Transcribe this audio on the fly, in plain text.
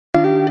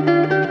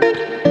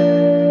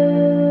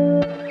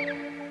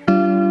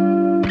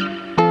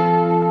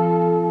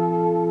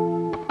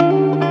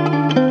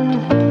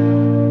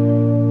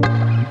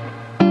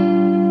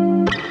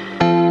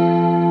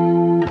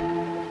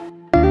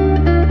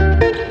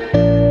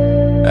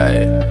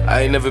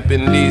I ain't never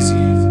been lazy.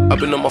 I've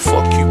been on my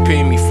fuck you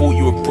pay me, thought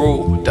you were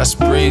bro, that's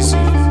brazy.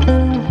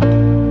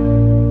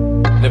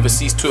 Never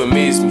cease to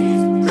amaze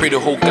me. Pray the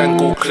whole gang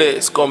go clear,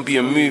 it's gonna be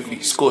a movie,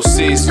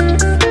 Scorsese.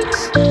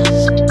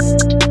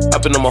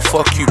 I've been on my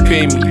fuck you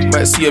pay me.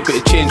 Might see a bit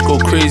of change go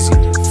crazy.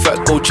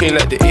 Fat gold chain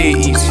like the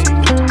 80s.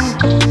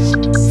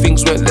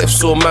 Things went left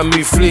so man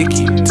move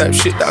flaky. Type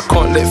shit that I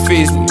can't let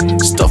faze me.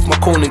 Stuff my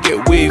cone and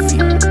get wavy.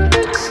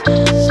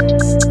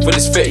 For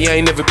this fetty I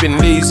ain't never been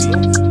lazy.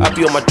 I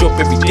be on my job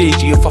every day,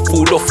 G. If I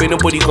fall off ain't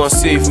nobody gonna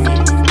save me.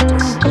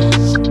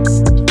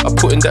 I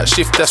put in that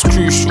shift, that's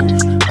crucial.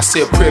 I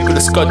say a prayer for the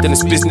scud, then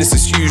it's business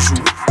as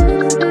usual.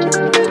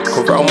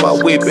 Around my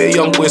way, better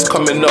young boys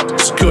coming up.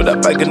 Secure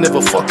that bag and never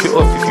fuck it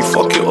off. If you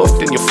fuck it off,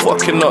 then you're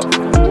fucking up.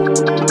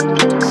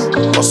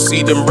 I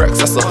see them racks,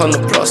 that's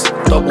 100 plus.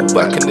 Double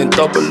back and then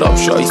double up.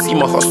 Shawty see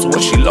my hustle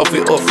when she love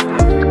it off.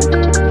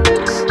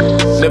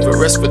 Never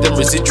rest for them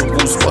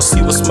residuals. I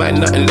see what's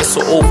mine, nothing less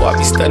or over. I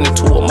be standing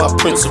tall on my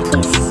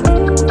principles.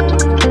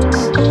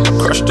 I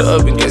crush the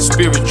urban, get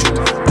spiritual.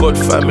 God,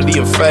 family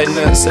and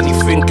finance,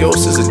 anything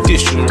else is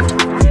additional.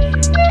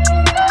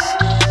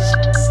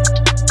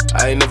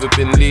 I ain't never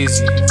been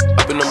lazy.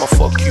 I've been on my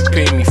fuck you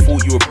pay me,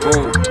 thought you were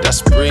bro,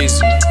 that's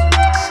brazy.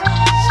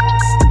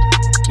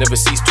 Never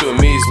cease to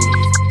amaze me.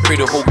 Pray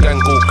the whole gang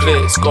go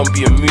clear, it's gonna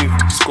be a movie,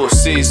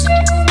 Scorsese.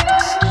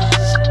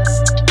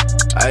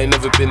 I ain't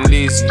never been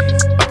lazy.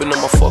 I've been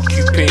on my fuck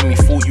you pay me,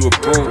 thought you were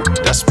bro,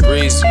 that's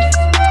brazy.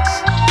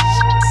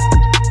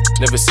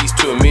 Never cease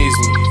to amaze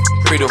me.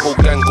 Pray the whole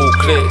gang go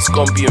clear, it's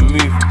gonna be a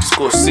movie,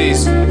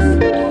 Scorsese.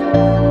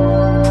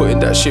 Putting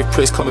that shift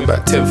praise coming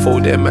back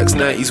tenfold. Air Max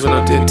 90s when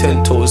I'm doing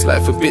 10 toes.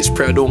 Like for bitch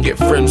pray I don't get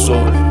friends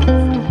on.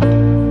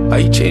 How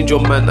you change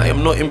your man, I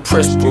am not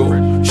impressed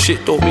bro.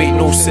 Shit don't make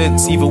no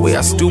sense, either way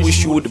I still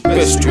wish you were the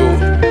best yo.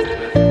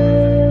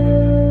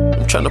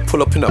 I'm tryna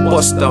pull up in that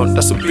bus down.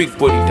 That's a big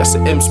body, that's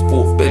an M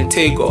Sport,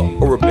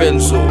 Bentayga or a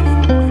Benzo.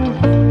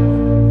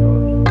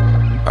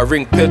 I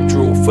ring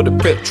Pedro for the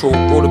petrol.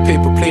 Roll a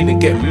paper plane and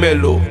get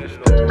mellow.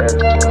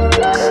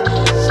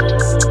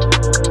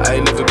 I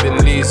ain't never been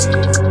lazy.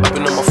 I've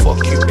been on my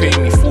fuck you pay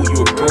me, thought you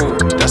were bro,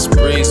 that's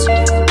brazy.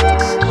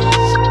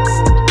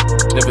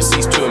 Never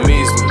cease to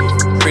amaze me.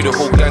 Pray the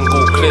whole gang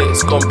go clear,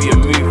 it's gonna be a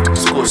movie,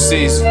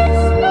 Scorsese.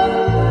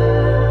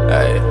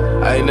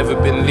 I ain't never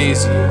been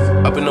lazy.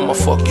 I've been on my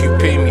fuck you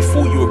pay me,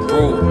 thought you were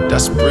bro,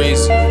 that's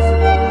brazy.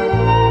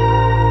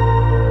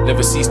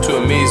 Never cease to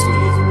amaze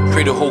me.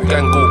 Pray the whole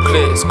gang go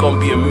clear, it's gonna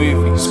be a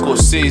movie,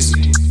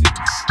 Scorsese.